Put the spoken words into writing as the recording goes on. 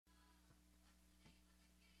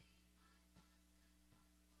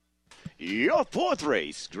Your fourth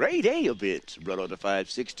race, grade A event, run on the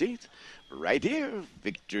 5/16th, right here,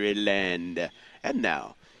 Victoryland. And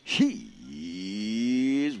now,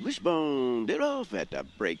 here's Wishbone. They're off at the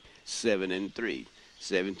break, 7 and 3,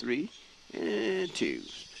 7, 3, and 2.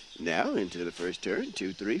 Now into the first turn,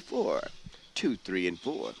 2, 3, 4, 2, 3, and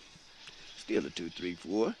 4. Still a 2, 3,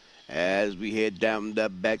 4. As we head down the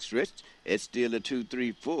backstretch, it's still a 2,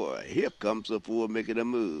 3, 4. Here comes a 4 making a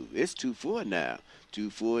move. It's 2, 4 now. 2,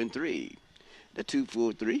 4, and 3. The 2,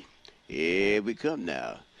 4, 3. Here we come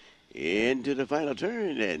now. Into the final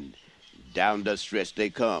turn, and down the stretch they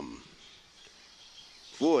come.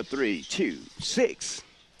 4, 3, 2, 6.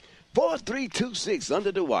 4, 3, 2, 6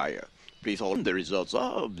 under the wire. Please hold the results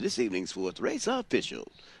of this evening's fourth race are official.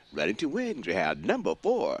 Running to win, Greyhound number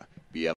 4.